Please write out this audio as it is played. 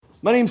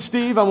My name's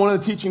Steve. I'm one of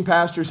the teaching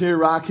pastors here at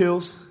Rock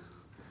Hills.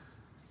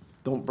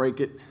 Don't break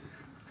it.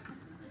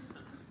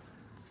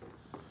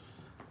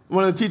 I'm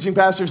one of the teaching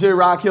pastors here at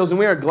Rock Hills, and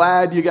we are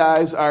glad you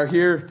guys are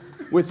here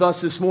with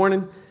us this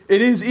morning.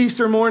 It is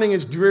Easter morning.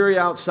 It's dreary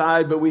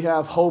outside, but we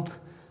have hope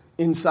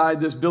inside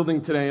this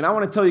building today. And I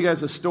want to tell you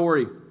guys a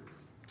story.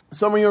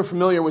 Some of you are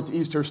familiar with the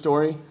Easter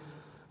story.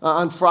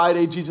 On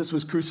Friday, Jesus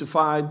was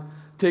crucified,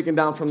 taken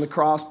down from the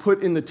cross,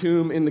 put in the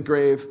tomb, in the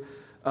grave.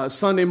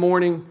 Sunday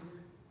morning,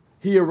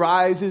 he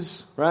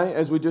arises, right,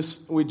 as we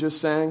just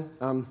sang.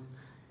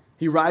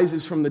 He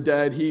rises from the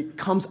dead. He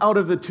comes out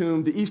of the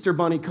tomb. The Easter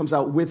bunny comes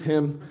out with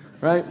him,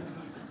 right?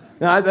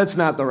 Now, that's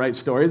not the right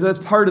story. That's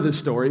part of the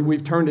story.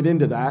 We've turned it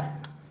into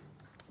that.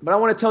 But I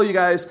want to tell you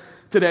guys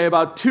today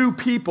about two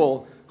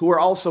people who are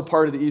also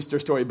part of the Easter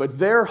story. But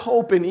their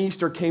hope in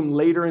Easter came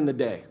later in the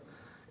day.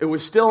 It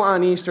was still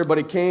on Easter, but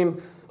it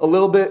came a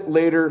little bit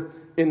later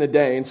in the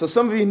day. And so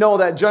some of you know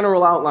that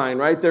general outline,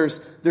 right? There's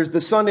the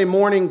Sunday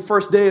morning,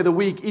 first day of the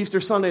week, Easter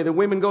Sunday. The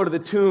women go to the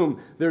tomb.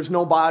 There's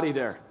no body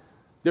there.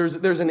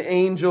 There's an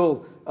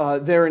angel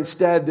there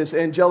instead, this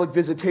angelic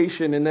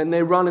visitation. And then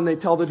they run and they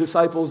tell the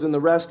disciples, and the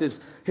rest is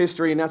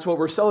history. And that's what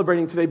we're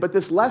celebrating today. But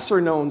this lesser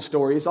known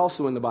story is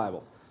also in the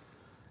Bible.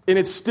 And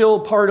it's still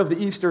part of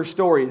the Easter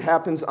story. It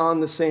happens on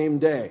the same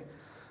day.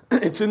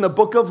 It's in the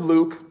book of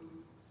Luke.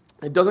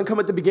 It doesn't come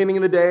at the beginning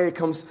of the day. It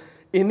comes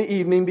in the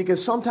evening,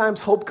 because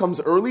sometimes hope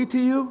comes early to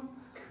you,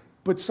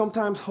 but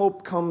sometimes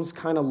hope comes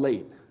kind of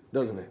late,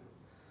 doesn't it?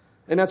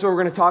 And that's what we're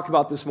going to talk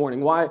about this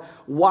morning.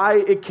 Why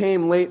it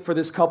came late for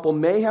this couple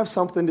may have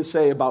something to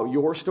say about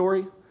your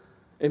story.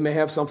 It may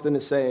have something to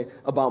say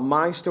about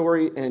my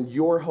story and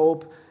your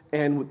hope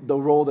and the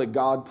role that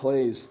God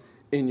plays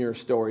in your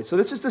story. So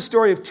this is the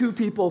story of two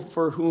people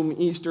for whom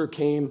Easter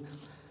came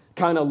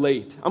kind of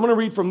late. I'm going to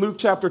read from Luke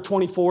chapter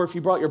 24. If you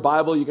brought your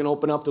Bible, you can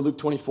open up to Luke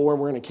 24.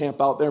 We're going to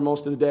camp out there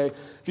most of the day.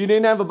 If you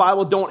didn't have a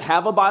Bible, don't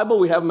have a Bible,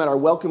 we have them at our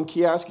welcome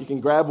kiosk. You can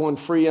grab one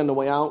free on the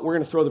way out. We're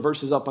going to throw the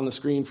verses up on the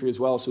screen for you as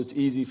well, so it's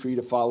easy for you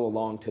to follow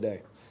along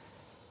today.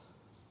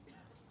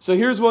 So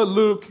here's what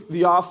Luke,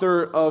 the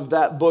author of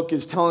that book,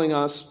 is telling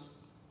us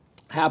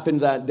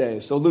happened that day.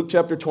 So Luke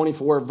chapter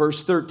 24,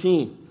 verse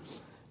 13.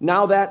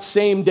 Now that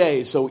same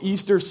day, so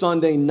Easter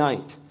Sunday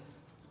night,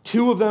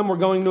 two of them were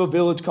going to a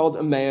village called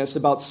Emmaus,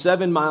 about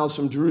 7 miles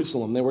from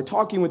Jerusalem. They were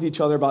talking with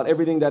each other about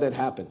everything that had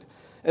happened.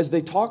 As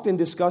they talked and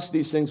discussed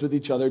these things with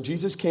each other,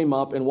 Jesus came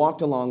up and walked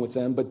along with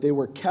them, but they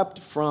were kept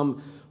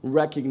from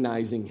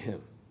recognizing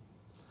him.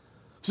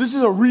 So this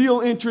is a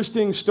real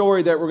interesting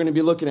story that we're going to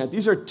be looking at.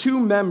 These are two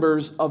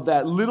members of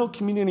that little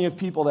community of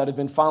people that have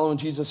been following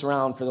Jesus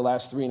around for the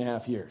last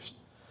 3.5 years.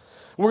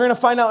 We're going to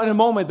find out in a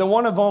moment that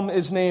one of them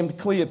is named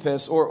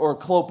Cleopas or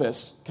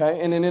Clopas,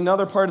 okay? And in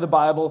another part of the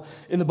Bible,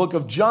 in the book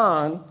of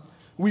John,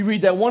 we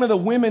read that one of the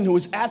women who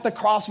was at the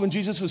cross when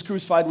Jesus was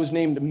crucified was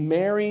named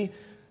Mary,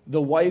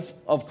 the wife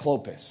of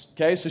Clopas,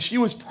 okay? So she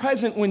was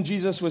present when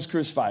Jesus was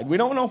crucified. We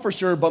don't know for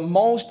sure, but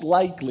most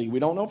likely,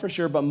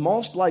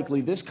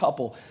 this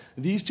couple,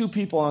 these two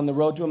people on the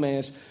road to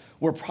Emmaus,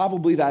 were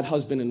probably that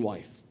husband and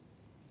wife,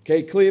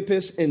 okay?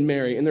 Cleopas and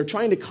Mary, and they're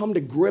trying to come to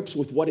grips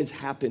with what has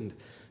happened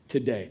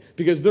today,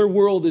 because their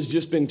world has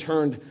just been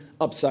turned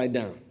upside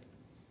down.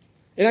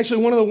 And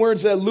actually, one of the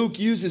words that Luke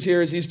uses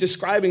here as he's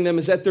describing them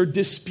is that they're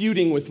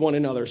disputing with one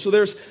another. So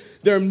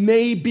there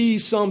may be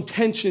some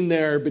tension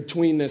there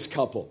between this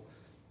couple.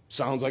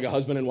 Sounds like a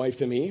husband and wife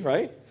to me,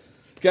 right?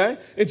 Okay?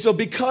 And so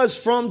because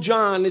from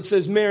John, it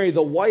says Mary,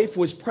 the wife,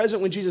 was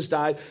present when Jesus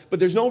died, but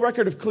there's no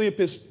record of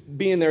Cleopas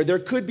being there. There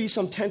could be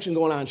some tension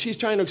going on. She's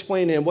trying to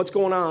explain to him, what's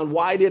going on?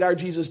 Why did our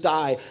Jesus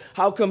die?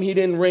 How come he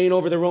didn't reign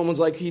over the Romans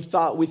like we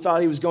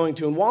thought he was going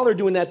to? And while they're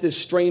doing that, this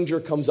stranger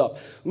comes up.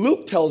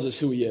 Luke tells us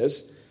who he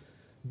is,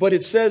 but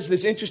it says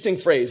this interesting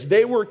phrase,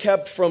 they were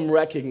kept from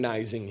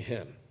recognizing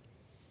him.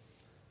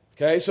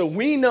 Okay, so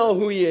we know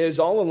who he is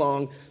all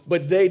along,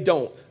 but they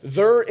don't.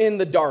 They're in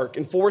the dark,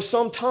 and for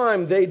some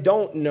time, they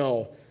don't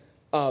know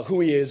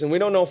who he is, and we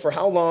don't know for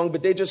how long,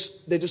 but they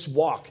just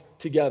walk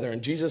together,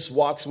 and Jesus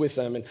walks with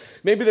them, and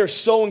maybe they're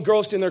so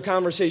engrossed in their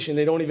conversation,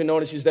 they don't even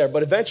notice he's there,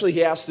 but eventually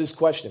he asks this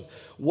question,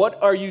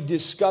 what are you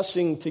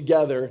discussing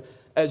together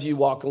as you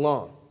walk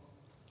along?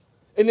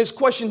 And this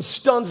question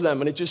stuns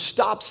them, and it just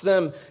stops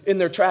them in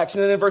their tracks,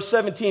 and then in verse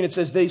 17, it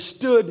says, they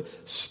stood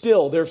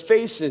still, their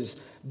faces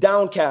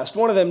downcast.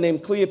 One of them,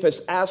 named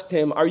Cleopas, asked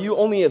him, are you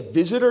only a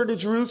visitor to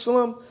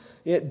Jerusalem?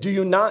 Do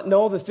you not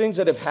know the things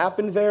that have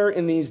happened there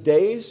in these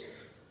days?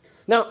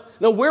 Now,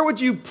 where would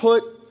you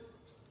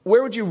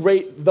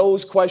rate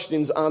those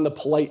questions on the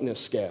politeness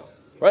scale,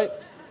 right?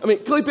 I mean,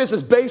 Cleopas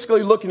is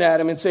basically looking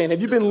at him and saying,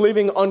 have you been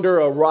living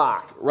under a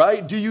rock,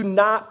 right? Do you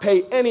not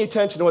pay any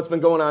attention to what's been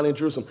going on in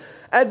Jerusalem?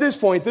 At this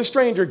point, this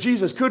stranger,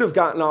 Jesus, could have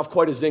gotten off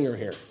quite a zinger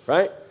here,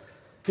 right?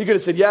 He could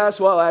have said, yes,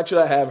 well,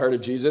 actually, I have heard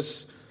of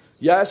Jesus.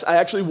 Yes, I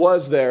actually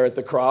was there at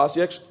the cross.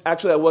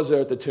 Actually, I was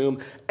there at the tomb.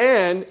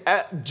 And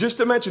just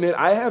to mention it,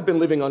 I have been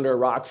living under a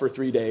rock for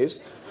 3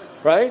 days,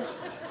 right?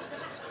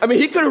 I mean,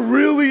 he could have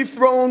really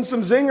thrown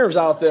some zingers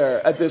out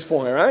there at this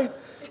point, right?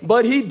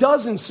 But he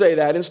doesn't say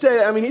that.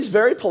 Instead, he's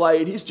very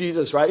polite. He's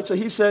Jesus, right? So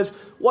he says,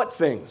 what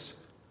things?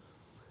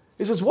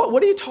 He says,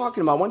 what are you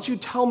talking about? Why don't you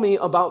tell me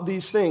about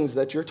these things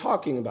that you're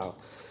talking about?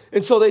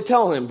 And so they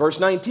tell him, verse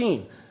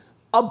 19,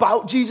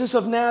 about Jesus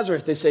of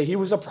Nazareth. They say he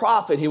was a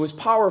prophet. He was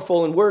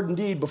powerful in word and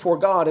deed before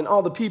God and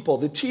all the people.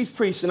 The chief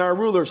priests and our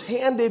rulers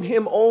handed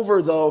him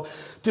over, though,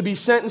 to be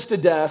sentenced to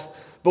death.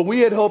 But we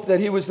had hoped that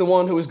he was the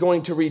one who was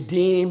going to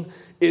redeem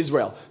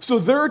Israel. So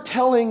they're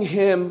telling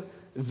him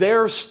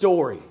their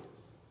story.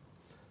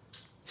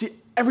 See,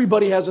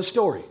 everybody has a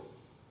story.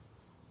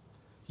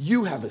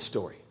 You have a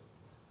story.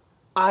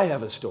 I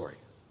have a story.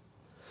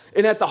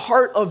 And at the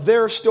heart of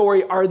their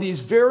story are these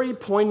very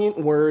poignant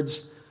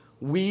words,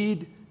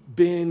 we'd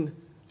been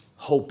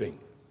hoping.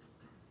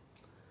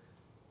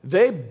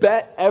 They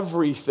bet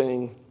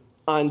everything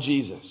on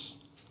Jesus.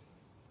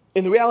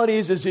 And the reality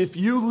is if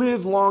you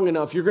live long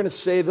enough, you're going to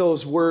say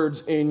those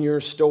words in your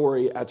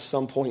story at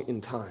some point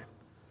in time.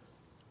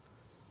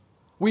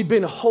 We've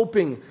been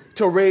hoping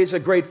to raise a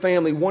great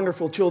family,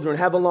 wonderful children,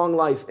 have a long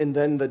life, and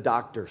then the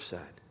doctor said.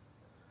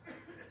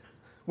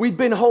 We'd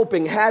been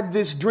hoping, had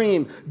this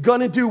dream,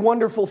 gonna do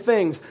wonderful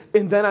things,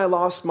 and then I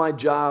lost my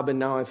job and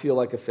now I feel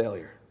like a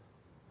failure.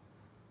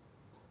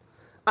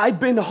 I'd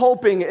been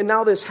hoping, and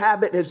now this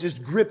habit has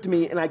just gripped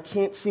me and I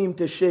can't seem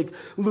to shake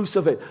loose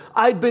of it.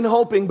 I'd been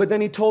hoping, but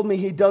then he told me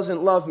he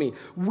doesn't love me.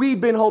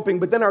 We'd been hoping,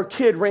 but then our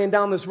kid ran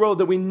down this road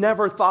that we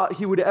never thought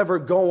he would ever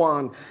go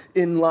on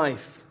in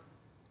life.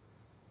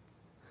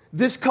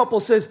 This couple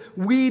says,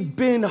 we'd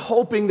been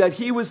hoping that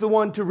he was the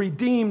one to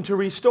redeem, to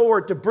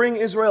restore, to bring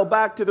Israel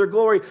back to their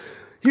glory.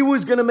 He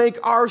was going to make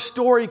our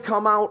story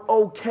come out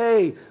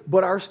okay,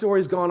 but our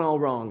story's gone all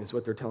wrong, is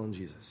what they're telling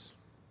Jesus.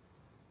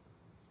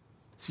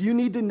 So you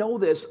need to know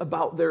this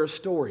about their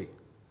story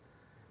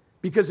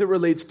because it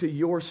relates to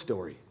your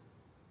story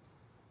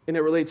and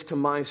it relates to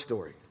my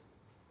story.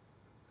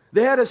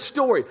 They had a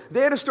story.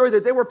 They had a story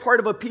that they were part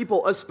of a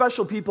people, a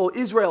special people,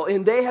 Israel,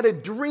 and they had a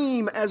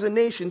dream as a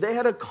nation. They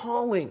had a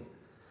calling.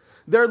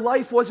 Their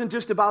life wasn't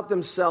just about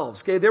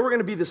themselves, okay? They were going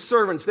to be the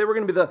servants. They were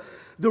going to be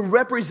the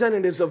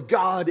representatives of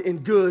God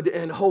and good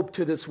and hope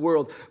to this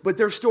world. But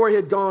their story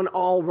had gone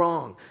all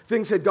wrong.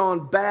 Things had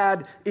gone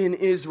bad in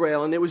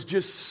Israel, and it was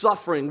just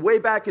suffering. Way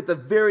back at the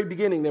very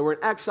beginning, they were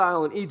in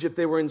exile in Egypt.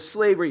 They were in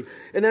slavery.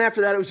 And then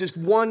after that, it was just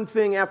one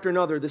thing after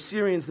another. The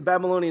Syrians, the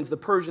Babylonians, the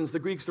Persians, the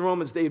Greeks, the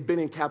Romans, they had been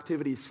in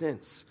captivity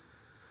since.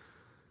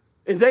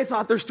 And they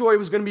thought their story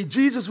was going to be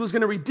Jesus was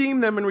going to redeem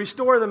them and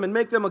restore them and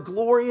make them a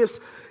glorious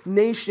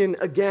nation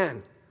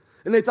again.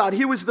 And they thought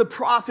he was the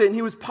prophet and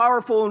he was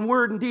powerful in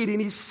word and deed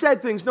and he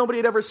said things nobody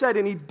had ever said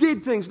and he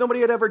did things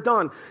nobody had ever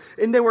done.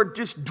 And they were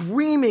just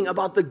dreaming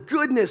about the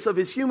goodness of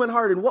his human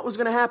heart and what was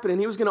going to happen. And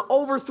he was going to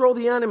overthrow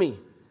the enemy.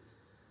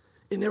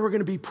 And they were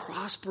going to be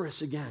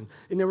prosperous again.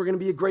 And they were going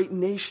to be a great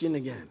nation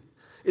again.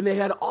 And they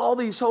had all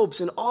these hopes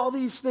and all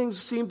these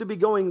things seemed to be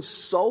going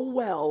so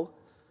well.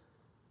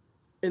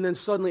 And then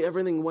suddenly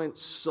everything went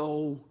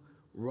so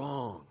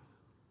wrong.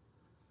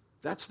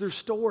 That's their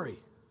story.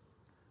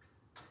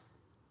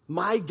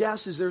 My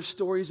guess is there's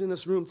stories in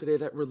this room today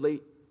that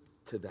relate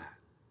to that.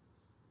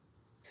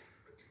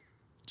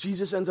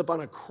 Jesus ends up on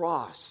a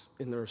cross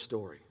in their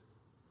story.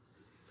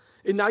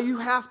 And now you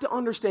have to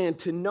understand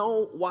to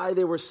know why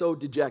they were so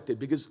dejected.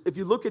 Because if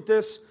you look at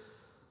this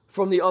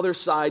from the other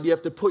side, you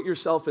have to put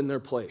yourself in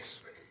their place.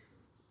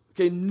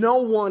 Okay,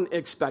 no one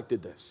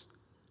expected this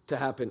to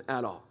happen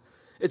at all.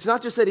 It's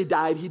not just that he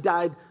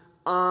died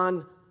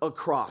on a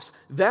cross.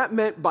 That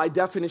meant by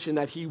definition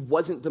that he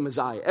wasn't the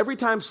Messiah. Every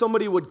time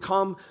somebody would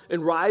come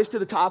and rise to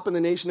the top in the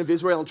nation of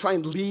Israel and try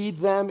and lead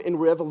them in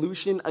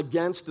revolution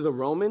against the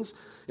Romans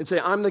and say,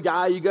 I'm the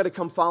guy, you got to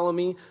come follow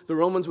me, the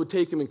Romans would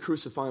take him and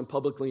crucify him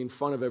publicly in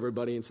front of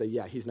everybody and say,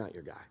 yeah, he's not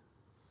your guy.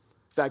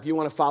 In fact, you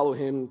want to follow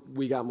him,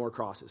 we got more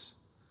crosses.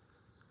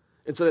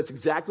 And so that's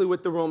exactly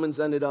what the Romans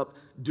ended up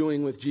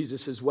doing with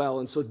Jesus as well.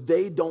 And so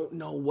they don't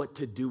know what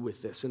to do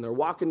with this. And they're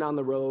walking down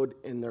the road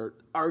and they're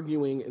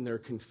arguing and they're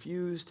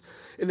confused.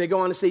 And they go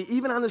on to say,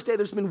 even on this day,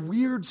 there's been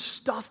weird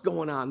stuff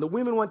going on. The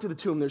women went to the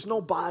tomb. There's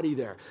no body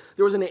there.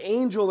 There was an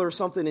angel or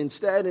something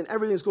instead, and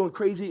everything's going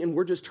crazy, and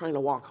we're just trying to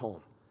walk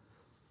home.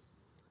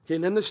 Okay,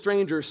 and then the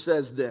stranger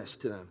says this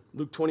to them.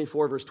 Luke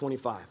 24, verse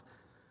 25.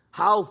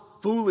 How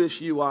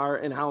foolish you are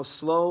and how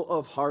slow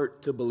of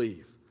heart to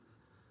believe.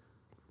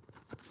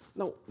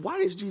 Now, why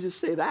does Jesus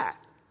say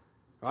that,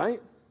 right?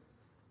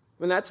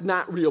 I mean, that's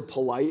not real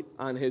polite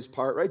on his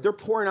part, right? They're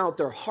pouring out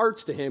their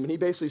hearts to him, and he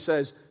basically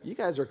says, you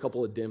guys are a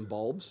couple of dim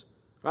bulbs,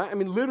 right? I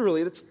mean,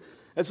 literally,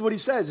 that's what he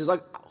says. He's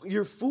like,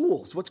 you're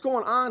fools. What's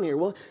going on here?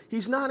 Well,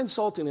 he's not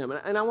insulting them,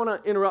 and I want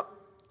to interrupt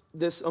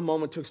this a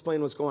moment to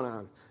explain what's going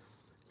on.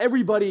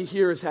 Everybody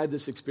here has had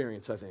this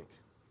experience, I think.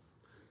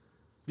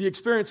 The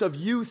experience of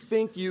you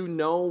think you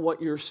know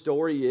what your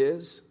story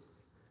is.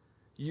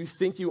 You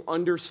think you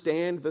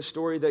understand the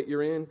story that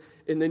you're in,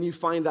 and then you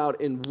find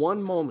out in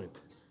one moment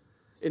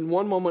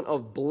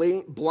of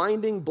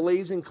blinding,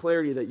 blazing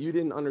clarity that you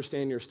didn't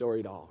understand your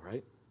story at all,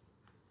 right?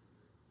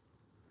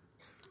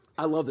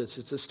 I love this.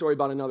 It's a story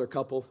about another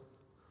couple.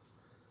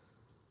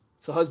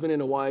 It's a husband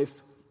and a wife,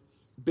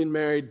 been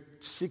married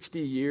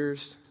 60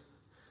 years,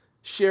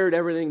 shared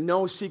everything,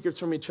 no secrets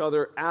from each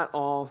other at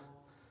all,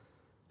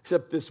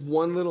 except this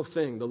one little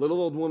thing. The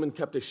little old woman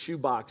kept a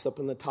shoebox up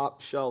on the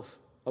top shelf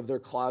of their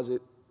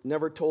closet,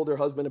 never told her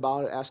husband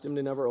about it, asked him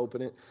to never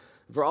open it.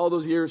 For all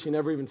those years, he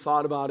never even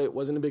thought about it.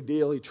 Wasn't a big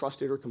deal. He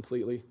trusted her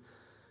completely.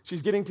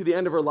 She's getting to the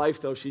end of her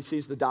life, though. She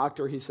sees the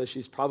doctor. He says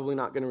she's probably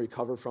not going to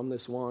recover from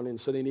this one, and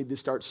so they need to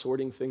start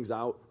sorting things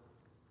out.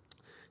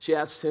 She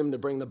asks him to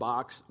bring the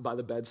box by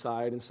the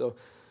bedside, and so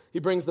he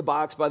brings the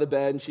box by the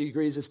bed, and she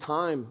agrees it's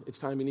time. It's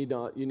time you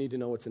need to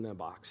know what's in that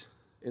box.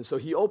 And so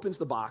he opens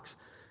the box.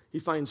 He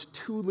finds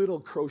 2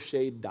 little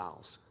crocheted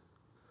dolls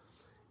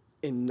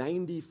and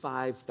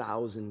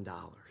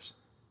 $95,000.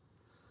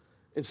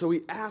 And so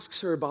he asks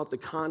her about the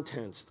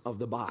contents of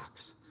the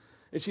box.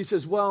 And she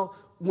says, well,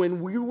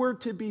 when we were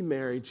to be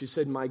married, she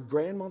said, my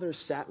grandmother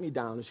sat me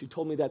down and she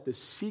told me that the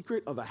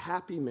secret of a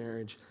happy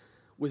marriage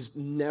was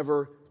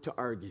never to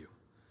argue.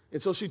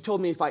 And so she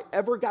told me if I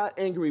ever got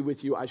angry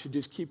with you, I should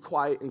just keep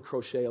quiet and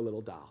crochet a little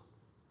doll.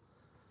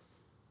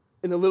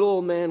 And the little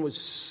old man was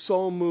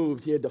so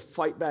moved, he had to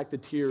fight back the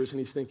tears, and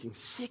he's thinking,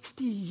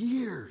 60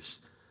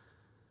 years,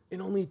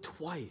 and only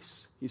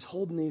twice he's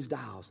holding these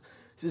dolls.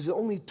 He says,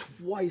 only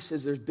twice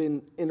has there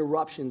been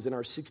interruptions in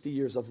our 60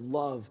 years of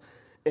love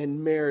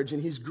and marriage,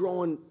 and he's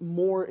growing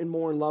more and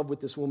more in love with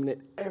this woman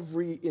in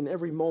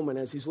every moment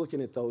as he's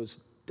looking at those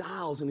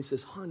dolls, and he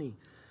says, honey,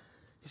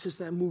 he says,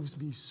 that moves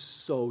me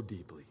so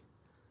deeply.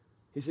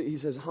 He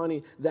says,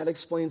 honey, that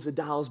explains the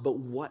dolls, but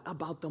what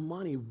about the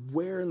money?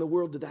 Where in the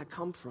world did that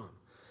come from?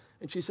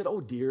 And she said,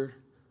 oh dear,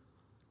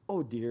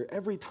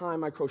 every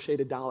time I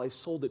crocheted a doll, I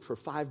sold it for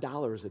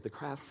 $5 at the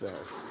craft fair.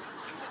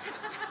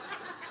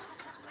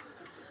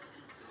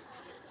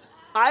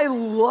 I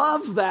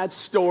love that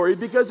story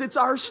because it's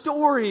our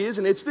story,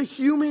 isn't it? It's the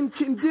human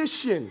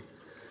condition.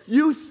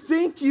 You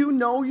think you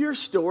know your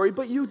story,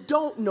 but you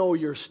don't know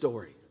your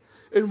story.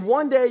 And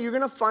one day you're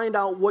going to find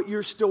out what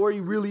your story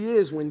really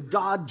is when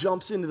God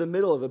jumps into the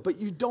middle of it, but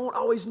you don't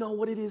always know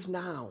what it is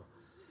now.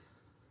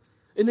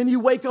 And then you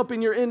wake up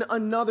and you're in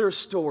another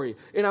story,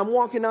 and I'm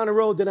walking down a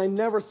road that I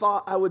never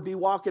thought I would be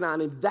walking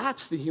on, and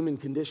that's the human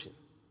condition.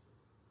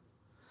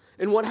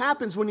 And what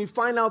happens when you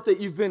find out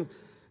that you've been,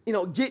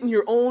 getting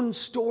your own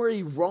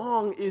story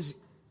wrong is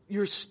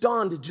you're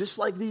stunned, just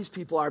like these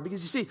people are.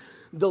 Because you see,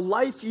 the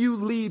life you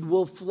lead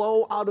will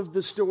flow out of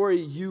the story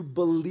you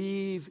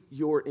believe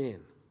you're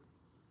in.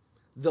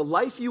 The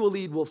life you will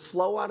lead will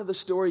flow out of the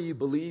story you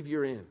believe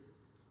you're in.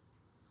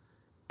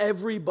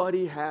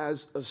 Everybody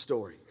has a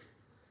story.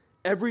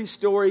 Every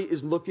story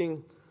is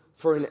looking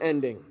for an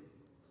ending.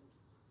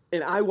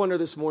 And I wonder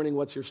this morning,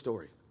 what's your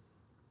story?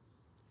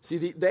 See,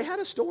 they had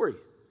a story.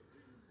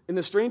 And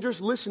the stranger's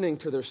listening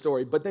to their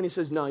story. But then he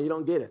says, no, you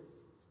don't get it.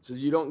 He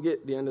says, you don't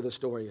get the end of the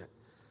story yet.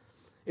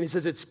 And he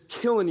says, it's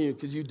killing you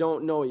because you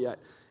don't know it yet.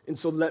 And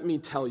so let me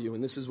tell you.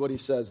 And this is what he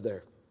says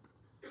there.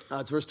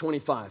 It's verse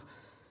 25.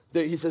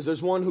 He says,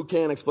 there's one who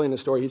can explain the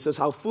story. He says,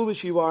 how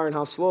foolish you are and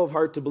how slow of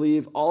heart to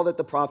believe all that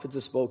the prophets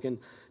have spoken.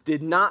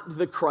 Did not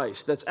the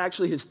Christ, that's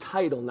actually his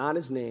title, not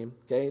his name,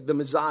 okay? The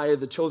Messiah,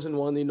 the chosen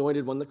one, the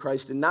anointed one, the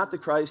Christ. Did not the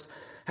Christ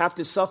have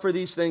to suffer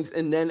these things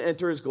and then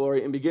enter his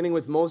glory? And beginning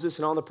with Moses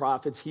and all the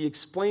prophets, he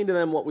explained to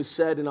them what was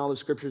said in all the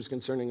scriptures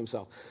concerning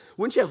himself.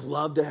 Wouldn't you have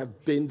loved to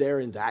have been there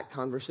in that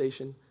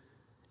conversation?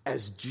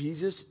 As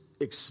Jesus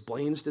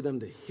explains to them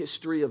the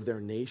history of their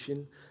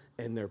nation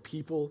and their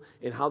people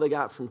and how they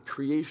got from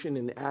creation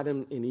and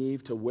Adam and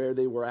Eve to where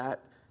they were at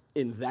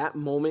in that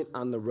moment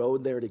on the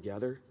road there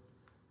together.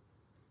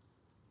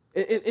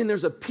 And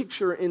there's a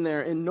picture in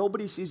there, and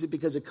nobody sees it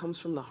because it comes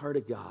from the heart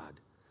of God.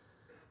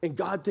 And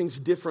God thinks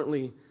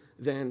differently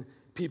than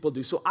people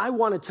do. So I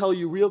want to tell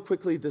you real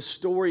quickly the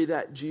story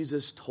that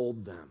Jesus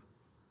told them.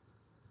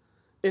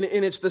 And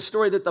it's the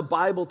story that the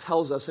Bible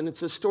tells us, and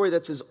it's a story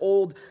that's as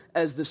old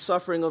as the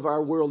suffering of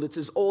our world. It's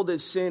as old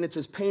as sin. It's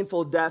as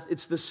painful as death.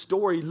 It's the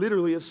story,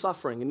 literally, of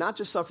suffering. And not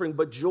just suffering,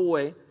 but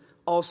joy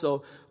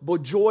also.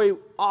 But joy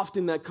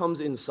often that comes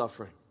in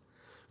suffering.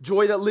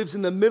 Joy that lives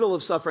in the middle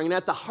of suffering. And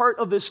at the heart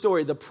of this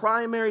story, the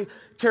primary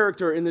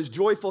character in this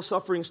joyful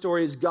suffering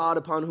story is God,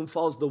 upon whom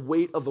falls the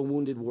weight of a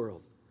wounded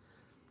world.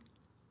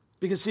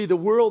 Because, see, the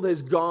world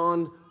has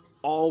gone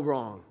all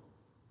wrong.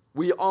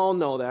 We all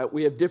know that.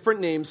 We have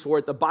different names for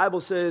it. The Bible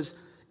says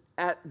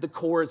at the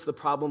core it's the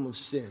problem of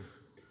sin.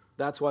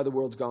 That's why the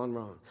world's gone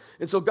wrong.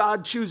 And so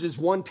God chooses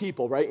one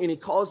people, right? And he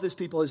calls this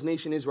people his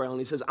nation Israel. And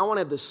he says, I want to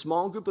have this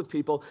small group of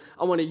people.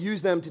 I want to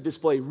use them to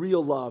display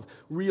real love,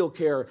 real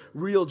care,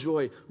 real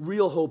joy,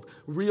 real hope,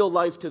 real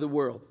life to the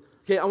world.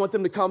 Okay, I want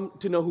them to come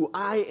to know who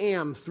I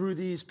am through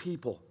these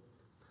people.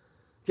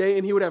 Okay,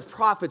 and he would have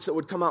prophets that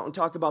would come out and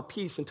talk about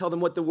peace and tell them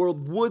what the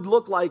world would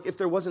look like if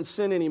there wasn't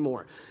sin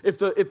anymore.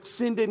 If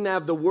sin didn't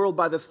have the world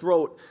by the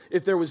throat,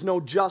 if there was no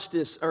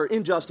justice or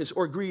injustice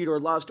or greed or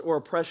lust or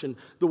oppression,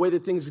 the way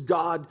that things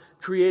God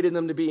created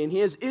them to be. And he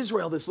has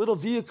Israel, this little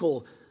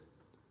vehicle,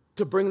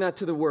 to bring that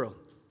to the world.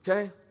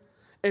 Okay?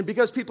 And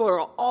because people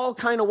are all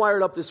kind of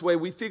wired up this way,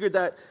 we figured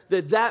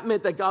that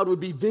meant that God would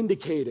be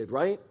vindicated,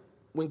 right?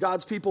 when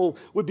God's people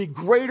would be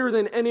greater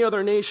than any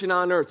other nation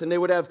on earth, and they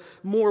would have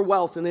more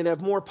wealth, and they'd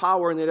have more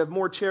power, and they'd have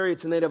more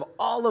chariots, and they'd have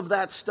all of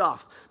that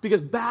stuff.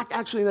 Because back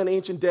actually in that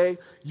ancient day,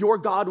 your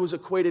God was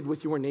equated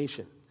with your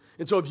nation.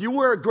 And so if you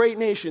were a great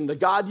nation, the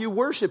God you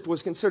worshiped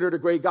was considered a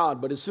great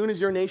God. But as soon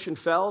as your nation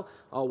fell,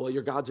 oh, well,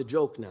 your God's a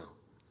joke now.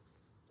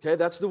 Okay,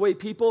 that's the way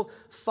people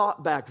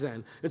thought back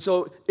then. And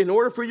so in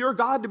order for your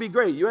God to be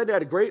great, you had to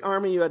have a great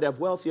army, you had to have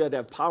wealth, you had to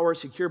have power,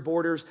 secure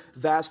borders,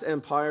 vast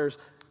empires.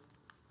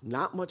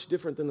 Not much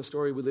different than the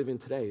story we live in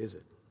today, is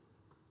it?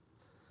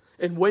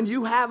 And when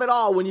you have it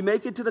all, when you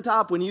make it to the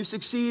top, when you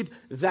succeed,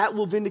 that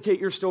will vindicate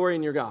your story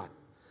and your God.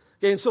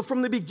 Okay, and so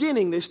from the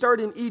beginning, they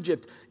start in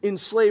Egypt in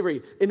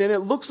slavery, and then it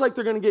looks like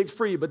they're going to get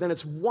free, but then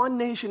it's one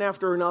nation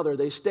after another.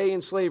 They stay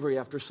in slavery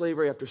after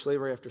slavery after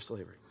slavery after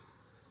slavery.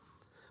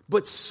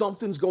 But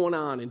something's going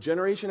on, and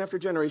generation after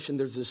generation,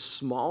 there's this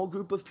small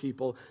group of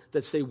people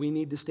that say we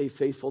need to stay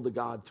faithful to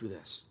God through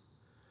this.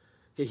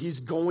 Okay, he's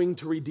going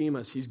to redeem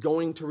us. He's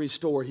going to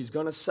restore. He's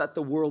going to set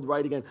the world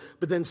right again.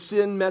 But then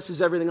sin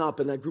messes everything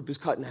up, and that group is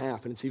cut in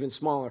half, and it's even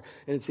smaller,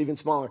 and it's even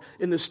smaller.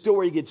 And the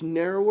story gets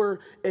narrower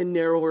and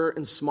narrower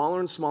and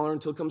smaller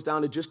until it comes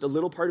down to just a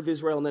little part of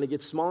Israel, and then it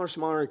gets smaller and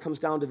smaller, and it comes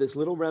down to this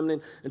little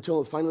remnant until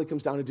it finally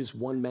comes down to just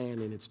one man,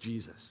 and it's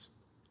Jesus.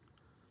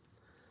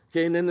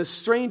 Okay, and then the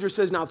stranger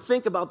says, now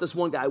think about this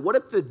one guy. What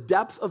if the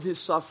depth of his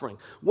suffering,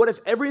 what if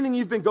everything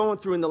you've been going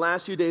through in the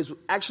last few days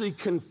actually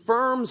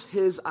confirms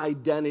his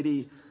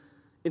identity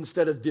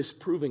instead of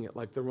disproving it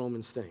like the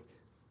Romans think?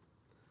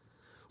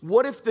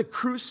 What if the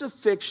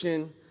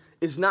crucifixion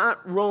is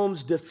not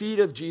Rome's defeat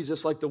of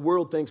Jesus like the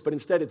world thinks, but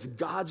instead it's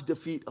God's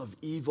defeat of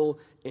evil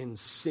and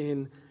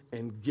sin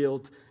and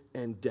guilt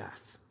and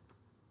death?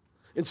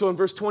 And so in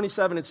verse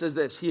 27, it says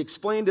this: he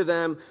explained to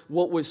them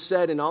what was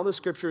said in all the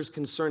scriptures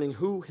concerning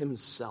who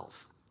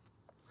himself.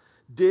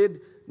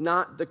 Did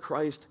not the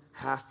Christ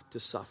have to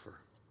suffer?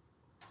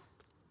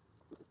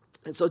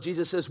 And so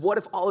Jesus says, what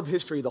if all of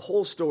history, the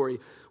whole story,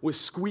 was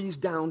squeezed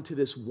down to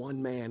this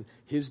one man,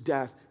 his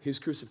death, his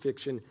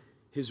crucifixion,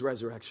 his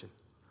resurrection?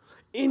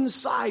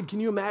 Inside, can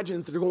you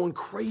imagine that they're going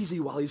crazy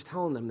while he's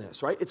telling them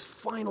this, right? It's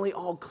finally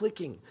all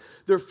clicking.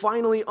 They're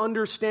finally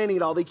understanding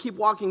it all. They keep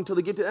walking until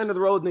they get to the end of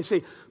the road and they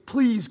say,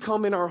 please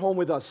come in our home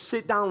with us,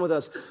 sit down with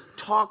us,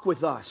 talk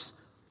with us.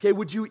 Okay,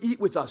 would you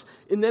eat with us?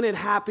 And then it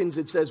happens,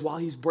 it says, while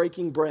he's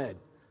breaking bread.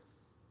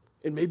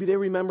 And maybe they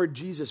remembered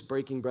Jesus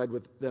breaking bread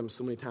with them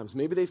so many times.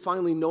 Maybe they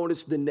finally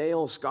noticed the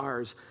nail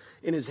scars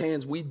in his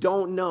hands. We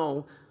don't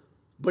know,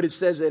 but it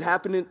says it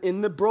happened in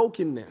the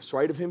brokenness,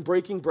 right, of him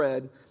breaking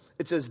bread.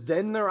 It says,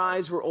 then their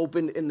eyes were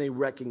opened and they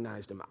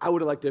recognized him. I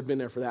would have liked to have been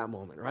there for that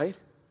moment, right?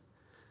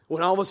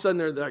 When all of a sudden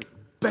they're like,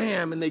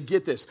 bam, and they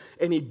get this.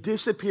 And he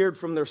disappeared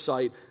from their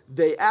sight.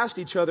 They asked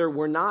each other,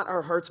 were not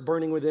our hearts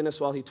burning within us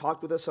while he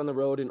talked with us on the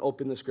road and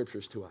opened the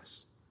scriptures to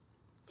us?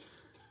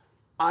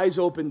 Eyes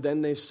opened,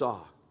 then they saw.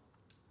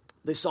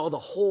 They saw the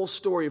whole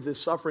story of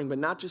this suffering, but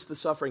not just the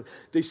suffering.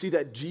 They see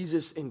that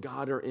Jesus and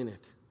God are in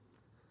it.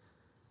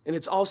 And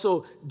it's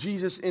also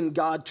Jesus and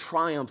God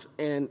triumph,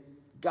 and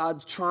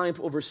God's triumph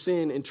over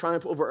sin and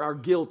triumph over our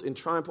guilt and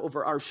triumph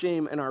over our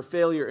shame and our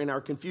failure and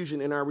our confusion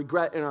and our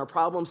regret and our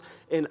problems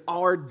and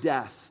our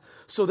death.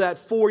 So that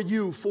for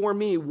you, for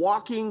me,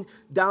 walking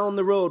down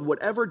the road,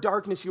 whatever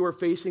darkness you are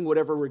facing,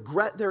 whatever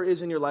regret there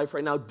is in your life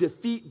right now,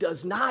 defeat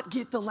does not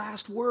get the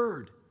last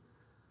word.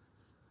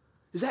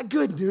 Is that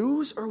good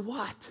news or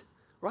what?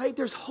 Right?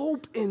 There's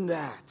hope in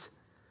that.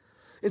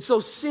 And so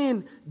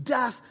sin,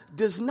 death,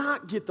 does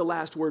not get the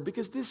last word,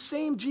 because this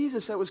same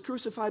Jesus that was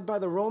crucified by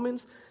the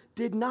Romans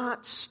did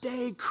not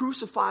stay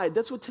crucified.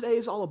 That's what today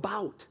is all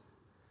about.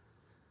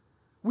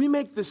 We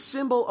make the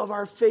symbol of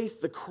our faith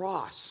the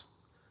cross.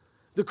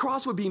 The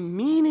cross would be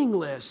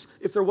meaningless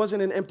if there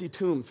wasn't an empty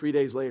tomb 3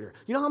 days later.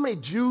 You know how many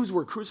Jews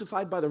were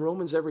crucified by the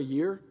Romans every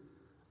year?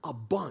 A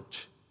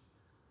bunch.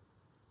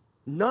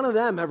 None of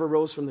them ever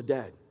rose from the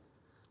dead.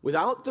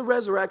 Without the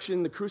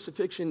resurrection, the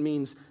crucifixion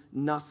means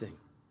nothing.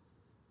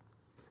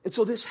 And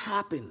so this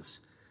happens.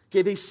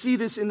 Okay, they see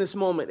this in this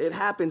moment. It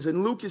happens.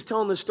 And Luke is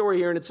telling this story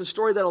here, and it's a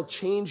story that'll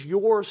change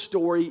your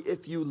story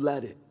if you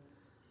let it.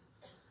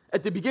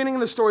 At the beginning of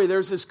the story,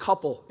 there's this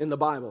couple in the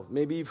Bible.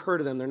 Maybe you've heard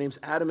of them. Their name's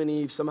Adam and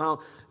Eve. Somehow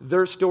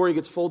their story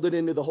gets folded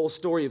into the whole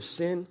story of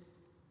sin.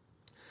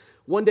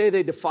 One day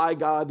they defy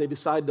God. They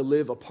decide to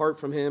live apart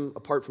from him,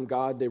 apart from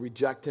God. They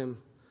reject him.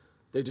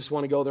 They just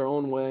want to go their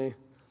own way. And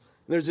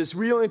there's this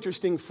real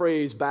interesting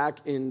phrase back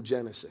in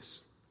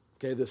Genesis,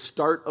 okay, the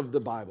start of the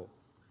Bible.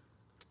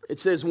 It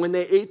says, when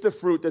they ate the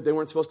fruit that they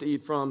weren't supposed to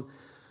eat from,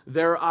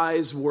 their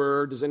eyes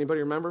were, does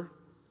anybody remember?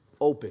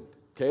 Opened.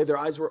 Okay, their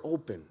eyes were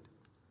opened.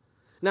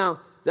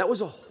 Now, that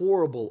was a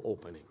horrible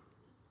opening.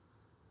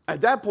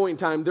 At that point in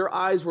time, their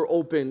eyes were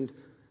opened,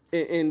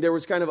 and there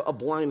was kind of a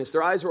blindness.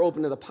 Their eyes were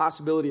open to the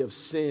possibility of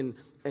sin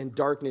and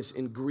darkness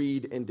and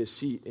greed and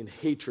deceit and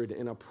hatred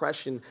and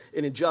oppression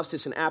and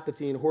injustice and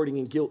apathy and hoarding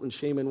and guilt and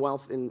shame and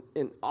wealth and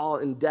all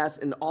and death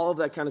and all of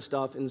that kind of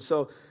stuff. And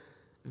so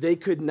they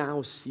could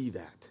now see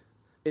that.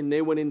 And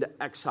they went into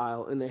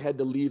exile, and they had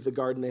to leave the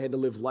garden. They had to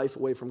live life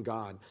away from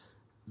God.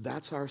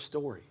 That's our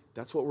story.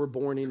 That's what we're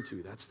born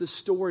into. That's the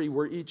story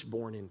we're each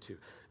born into.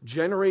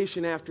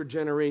 Generation after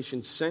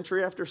generation,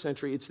 century after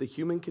century, it's the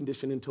human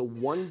condition until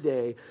one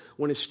day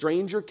when a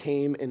stranger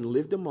came and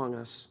lived among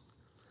us,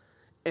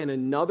 and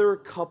another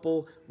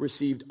couple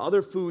received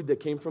other food that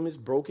came from his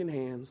broken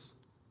hands.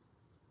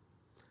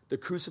 The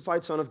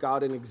crucified Son of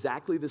God, and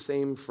exactly the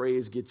same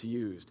phrase gets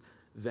used.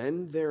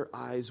 Then their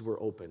eyes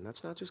were open.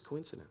 That's not just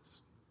coincidence.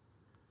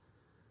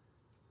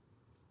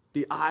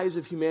 The eyes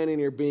of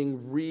humanity are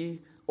being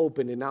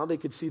reopened, and now they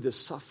could see the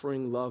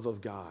suffering love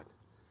of God.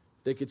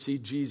 They could see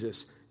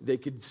Jesus. They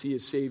could see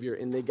his Savior,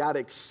 and they got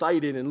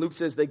excited. And Luke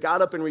says they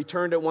got up and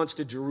returned at once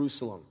to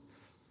Jerusalem.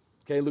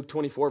 Okay, Luke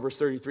 24, verse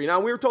 33.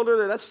 Now, we were told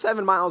earlier that's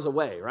 7 miles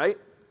away, right?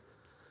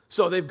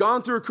 So they've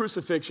gone through a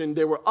crucifixion.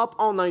 They were up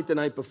all night the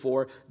night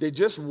before. They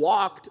just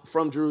walked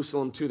from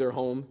Jerusalem to their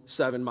home,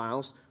 7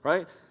 miles,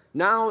 right?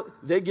 Now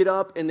they get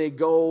up and they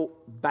go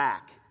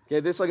back. Okay,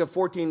 this is like a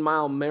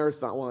 14-mile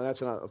marathon. Well,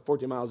 that's not,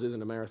 14 miles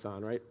isn't a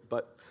marathon, right?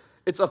 But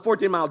it's a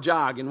 14-mile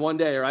jog in one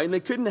day, right? And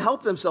they couldn't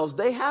help themselves.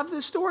 They have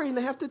this story and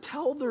they have to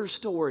tell their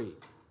story.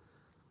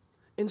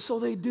 And so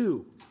they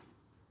do.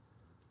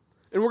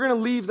 And we're going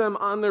to leave them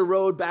on their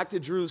road back to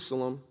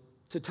Jerusalem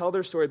to tell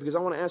their story because I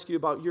want to ask you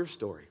about your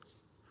story.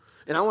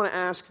 And I want to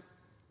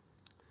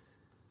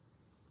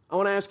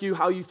ask you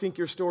how you think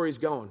your story is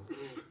going.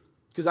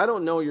 Because I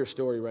don't know your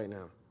story right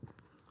now.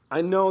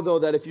 I know, though,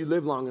 that if you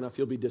live long enough,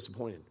 you'll be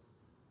disappointed.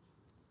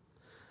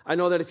 I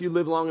know that if you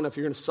live long enough,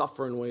 you're going to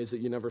suffer in ways that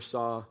you never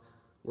saw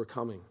were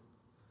coming.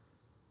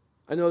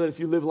 I know that if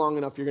you live long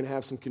enough, you're going to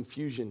have some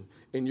confusion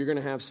and you're going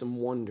to have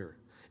some wonder.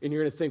 And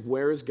you're going to think,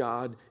 where is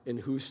God and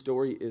whose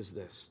story is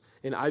this?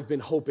 And I've been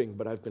hoping,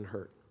 but I've been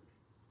hurt.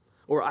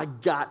 Or I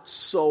got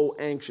so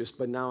anxious,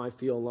 but now I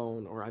feel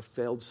alone. Or I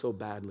failed so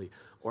badly.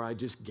 Or I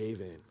just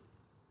gave in.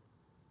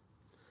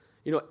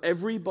 You know,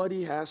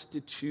 everybody has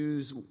to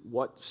choose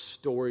what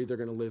story they're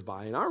going to live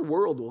by. And our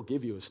world will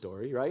give you a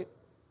story, right?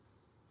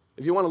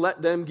 If you want to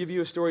let them give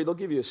you a story, they'll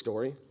give you a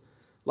story.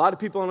 A lot of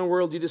people in our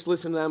world, you just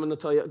listen to them and they'll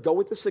tell you, go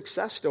with the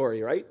success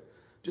story, right?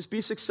 Just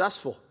be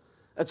successful.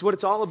 That's what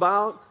it's all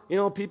about. You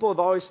know, people have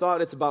always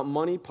thought it's about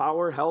money,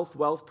 power, health,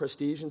 wealth,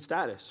 prestige, and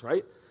status,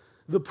 right?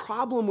 The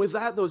problem with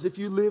that, though, is if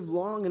you live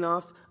long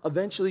enough,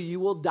 eventually you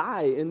will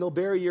die, and they'll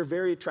bury your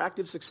very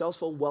attractive,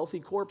 successful, wealthy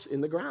corpse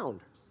in the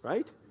ground,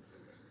 right?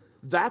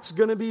 That's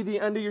going to be the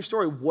end of your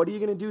story. What are you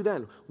going to do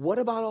then? What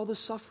about all the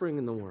suffering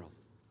in the world?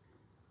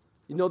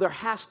 You know, there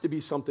has to be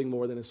something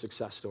more than a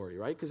success story,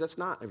 right? Because that's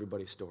not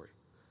everybody's story.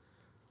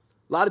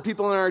 A lot of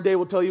people in our day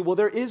will tell you, well,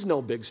 there is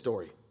no big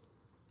story.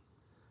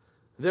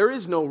 There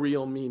is no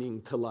real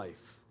meaning to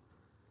life.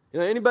 You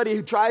know, anybody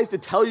who tries to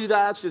tell you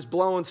that's just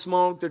blowing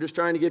smoke. They're just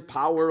trying to get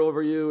power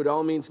over you. It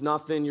all means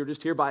nothing. You're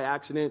just here by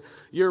accident.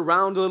 You're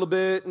around a little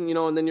bit, and,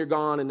 and then you're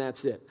gone, and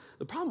that's it.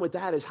 The problem with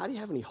that is, how do you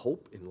have any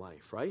hope in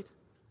life, right?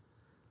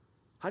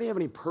 How do you have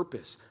any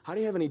purpose? How do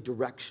you have any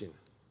direction?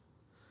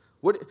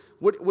 What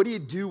do you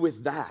do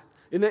with that?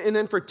 And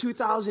then for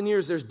 2,000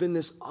 years, there's been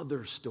this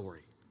other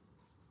story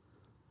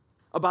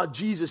about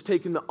Jesus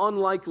taking the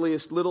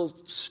unlikeliest little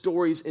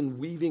stories and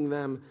weaving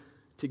them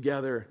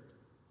together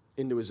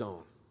into his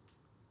own.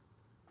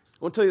 I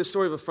want to tell you the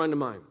story of a friend of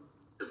mine.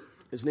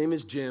 His name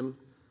is Jim,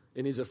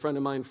 and he's a friend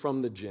of mine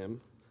from the gym,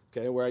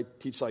 okay, where I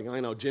teach,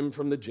 Jim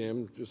from the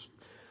gym.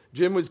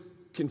 Jim was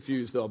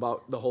confused, though,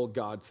 about the whole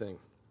God thing.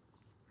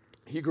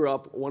 He grew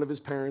up, one of his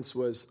parents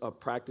was a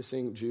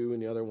practicing Jew,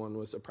 and the other one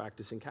was a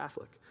practicing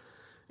Catholic.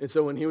 And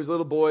so when he was a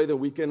little boy, the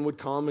weekend would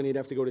come, and he'd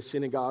have to go to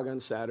synagogue on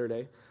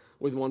Saturday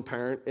with one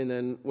parent, and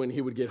then when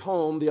he would get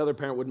home, the other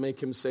parent would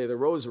make him say the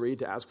rosary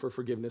to ask for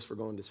forgiveness for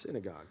going to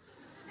synagogue.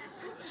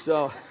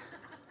 So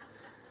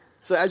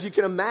as you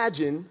can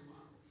imagine,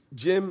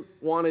 Jim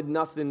wanted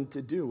nothing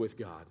to do with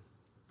God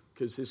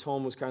because his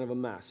home was kind of a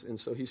mess. And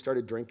so he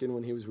started drinking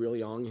when he was real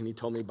young, and he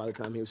told me by the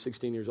time he was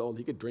 16 years old,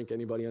 he could drink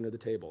anybody under the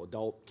table.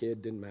 Adult,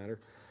 kid, didn't matter.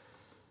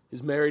 He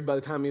was married by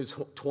the time he was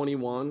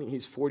 21.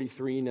 He's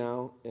 43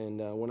 now,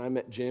 and when I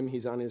met Jim,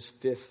 he's on his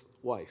 5th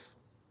wife.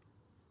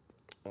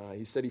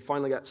 He said he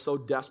finally got so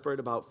desperate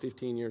about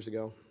 15 years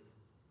ago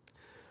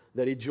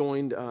that he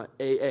joined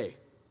AA.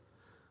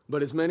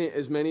 But as many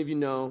of you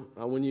know,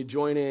 when you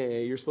join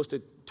AA, you're supposed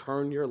to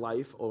turn your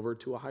life over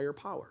to a higher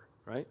power,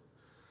 right?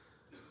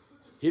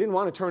 He didn't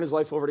want to turn his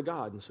life over to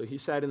God, and so he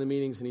sat in the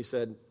meetings and he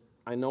said,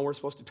 I know we're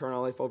supposed to turn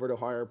our life over to a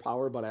higher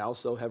power, but I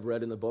also have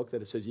read in the book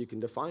that it says you can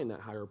define that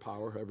higher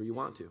power however you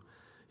want to. He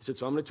said,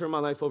 so I'm going to turn my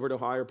life over to a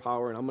higher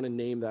power, and I'm going to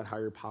name that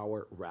higher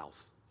power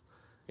Ralph.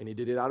 And he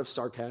did it out of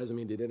sarcasm,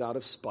 he did it out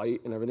of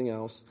spite and everything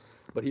else.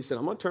 But he said,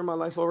 I'm going to turn my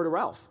life over to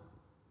Ralph.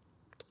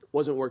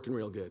 Wasn't working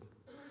real good.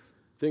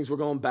 Things were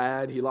going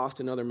bad. He lost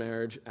another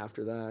marriage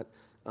after that.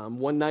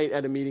 One night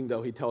at a meeting,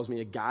 though, he tells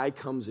me a guy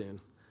comes in,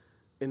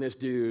 and this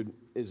dude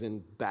is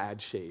in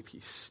bad shape. He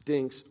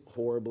stinks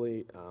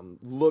horribly,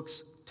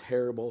 looks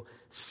terrible,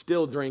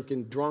 still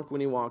drinking, drunk when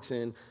he walks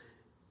in.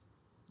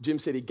 Jim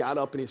said he got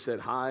up and he said,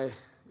 hi.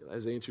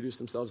 As they introduced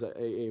themselves at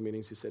AA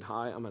meetings, he said,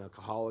 hi, I'm an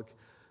alcoholic.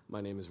 My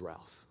name is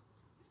Ralph.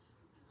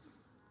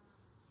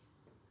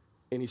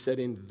 And he said,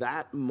 in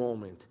that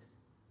moment,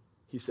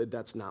 he said,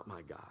 that's not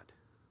my God.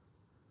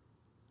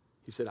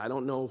 He said, I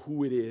don't know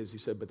who it is. He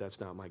said, but that's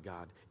not my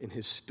God. And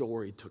his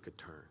story took a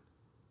turn.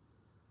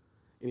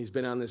 And he's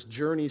been on this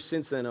journey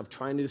since then of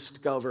trying to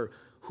discover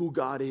who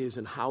God is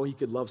and how he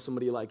could love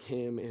somebody like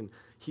him. And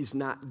he's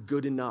not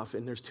good enough,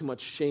 and there's too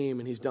much shame,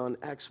 and he's done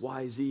X,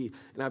 Y, Z.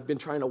 And I've been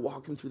trying to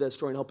walk him through that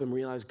story and help him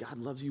realize God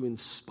loves you in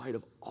spite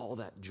of all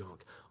that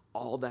junk,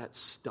 all that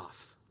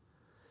stuff.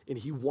 And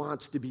he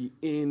wants to be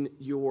in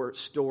your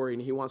story,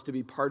 and he wants to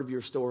be part of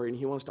your story, and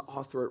he wants to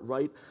author it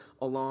right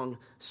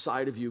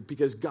alongside of you.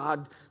 Because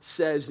God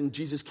says, and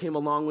Jesus came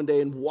along one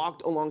day and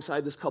walked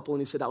alongside this couple,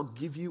 and he said, I'll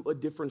give you a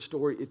different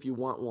story if you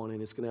want one,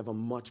 and it's going to have a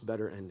much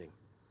better ending.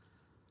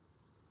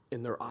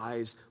 And their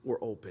eyes were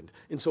opened.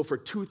 And so for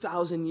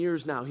 2,000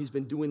 years now, he's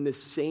been doing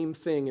this same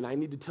thing, and I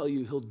need to tell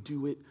you, he'll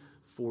do it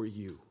for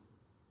you.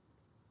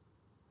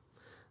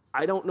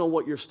 I don't know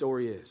what your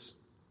story is.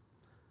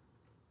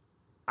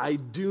 I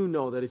do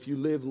know that if you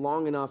live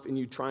long enough and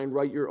you try and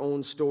write your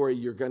own story,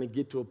 you're going to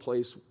get to a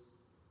place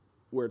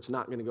where it's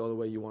not going to go the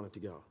way you want it to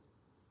go.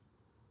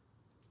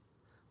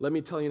 Let me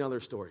tell you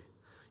another story.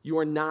 You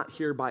are not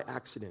here by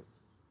accident.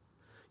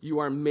 You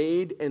are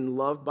made and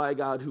loved by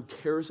God who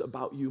cares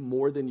about you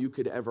more than you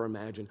could ever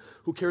imagine,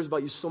 who cares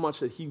about you so much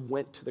that he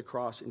went to the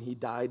cross and he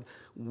died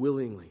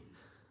willingly.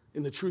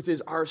 And the truth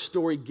is, our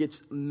story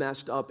gets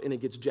messed up and it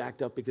gets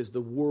jacked up because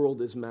the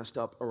world is messed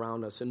up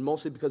around us. And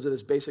mostly because of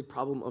this basic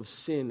problem of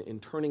sin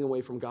and turning away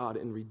from God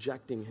and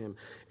rejecting him.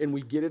 And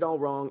we get it all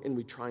wrong and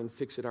we try and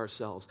fix it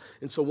ourselves.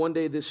 And so one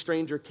day this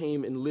stranger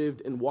came and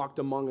lived and walked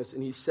among us.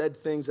 And he said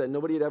things that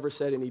nobody had ever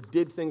said. And he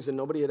did things that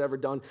nobody had ever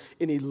done.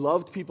 And he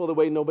loved people the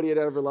way nobody had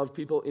ever loved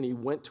people. And he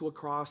went to a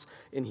cross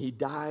and he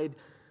died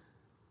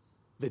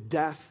the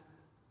death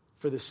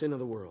for the sin of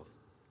the world.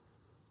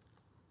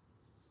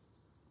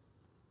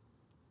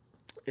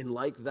 And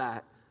like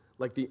that,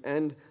 like the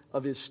end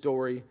of his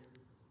story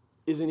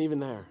isn't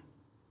even there.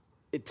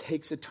 It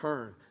takes a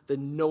turn that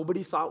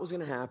nobody thought was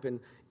going to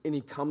happen, and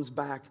he comes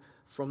back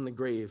from the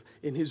grave.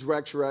 And his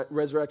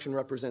resurrection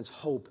represents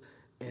hope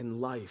and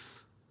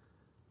life.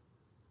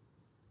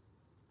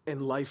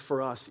 And life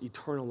for us,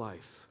 eternal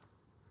life.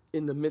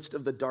 In the midst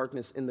of the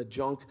darkness, in the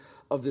junk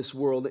of this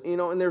world. You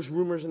know, and there's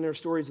rumors and there's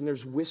stories and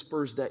there's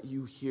whispers that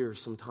you hear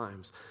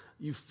sometimes.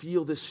 You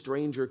feel this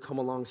stranger come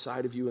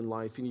alongside of you in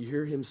life and you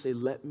hear him say,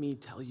 let me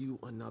tell you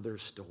another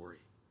story.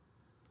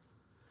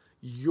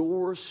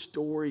 Your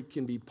story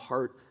can be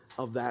part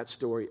of that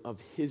story, of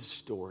his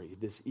story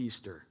this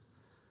Easter,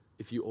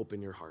 if you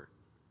open your heart.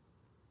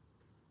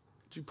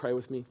 Would you pray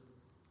with me?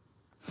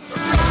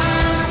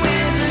 Rise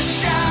with a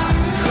shout,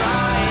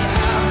 cry